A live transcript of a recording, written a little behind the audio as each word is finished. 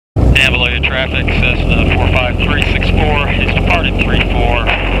Danville traffic, Cessna 45364 is departing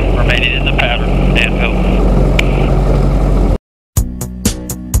 34, remaining in the pattern, Danville.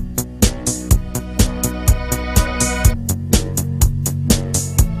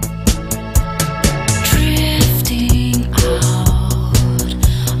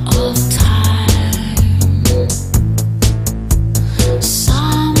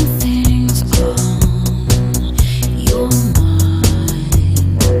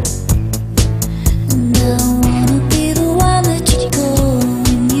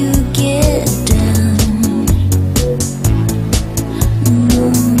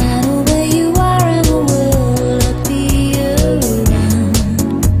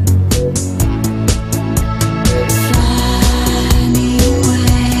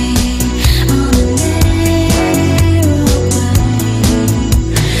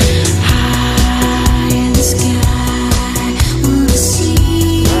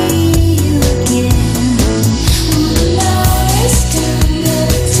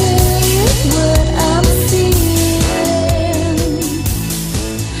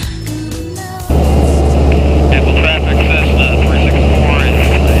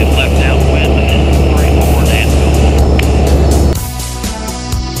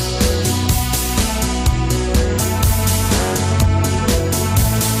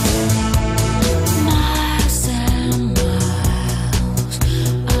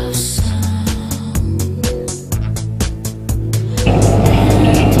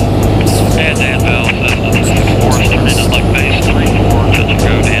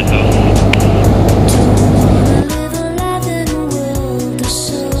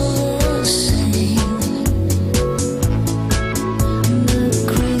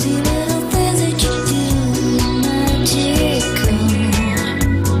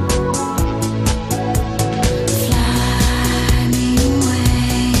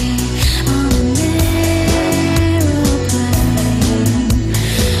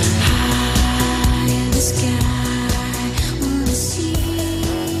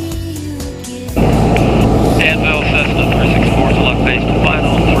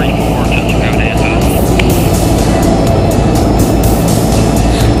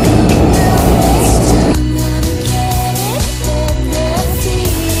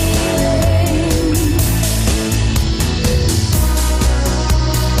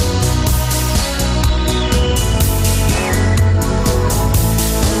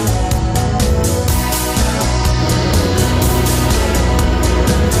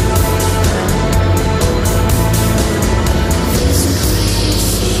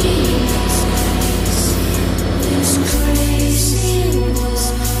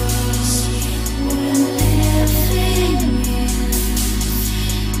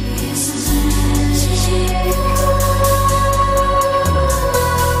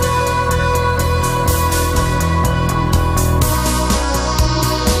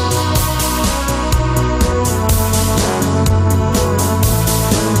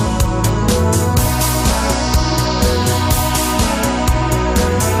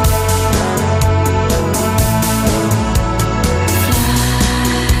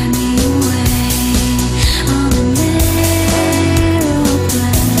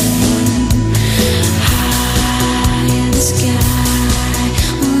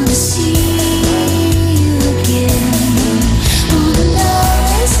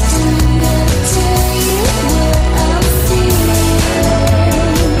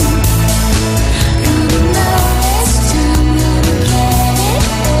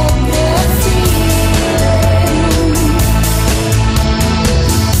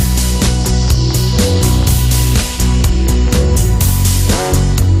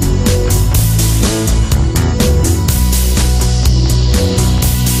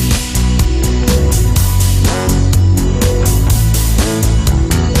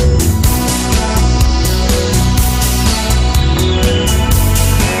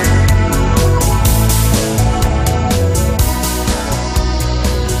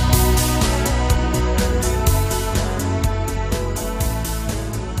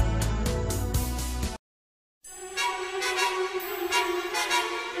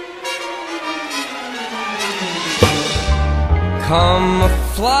 Come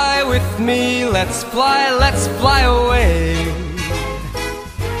fly with me, let's fly away.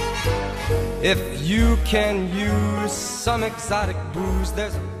 If you can use some exotic booze,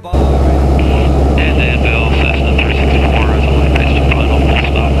 there's a bar. And Danville, Cessna 364 is on base to final,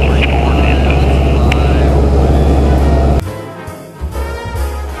 stop 34 Danville.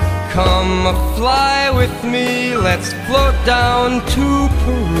 Come fly with me, let's float down to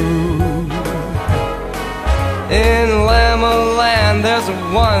Peru. In Llama Land, there's a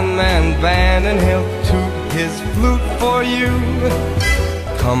one-man band and he'll toot his flute for you.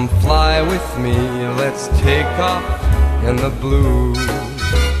 Come fly with me, let's take off in the blue.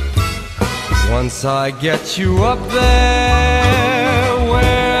 Once I get you up there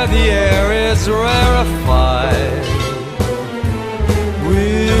where the air is rarefied,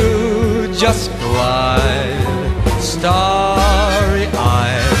 we'll just glide starry-eyed.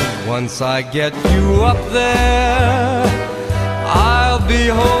 Once I get you up there, I'll be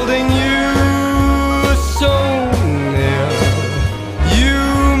holding you so near. You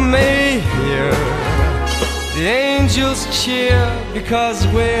may hear the angels cheer because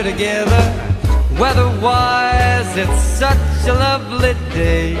we're together. Weather-wise, it's such a lovely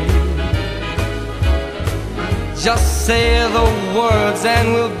day. Just say the words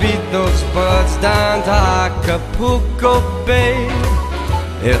and we'll beat those birds down to Acapulco Bay.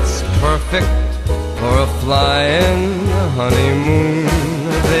 It's perfect for a flying honeymoon,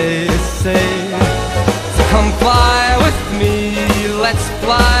 they say. So come fly with me, let's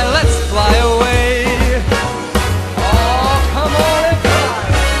fly away. Oh, come on and fly.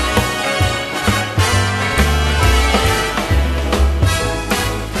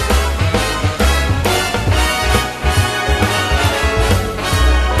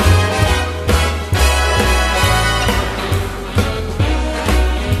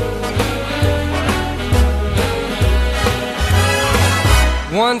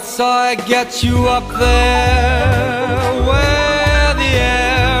 Once I get you up there where the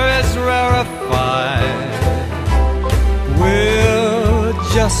air is rarefied, we'll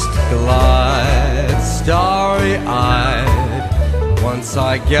just glide starry-eyed. Once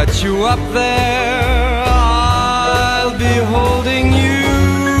I get you up there, I'll be holding you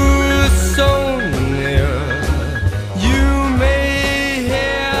so near. You may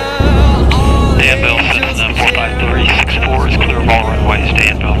hear all the Emerson 45364 is clear of all runways to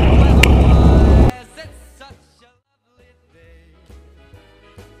Danville.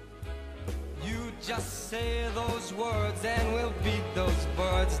 You just say those words and we'll beat those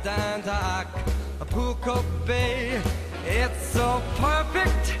birds down to Acapulco Bay. It's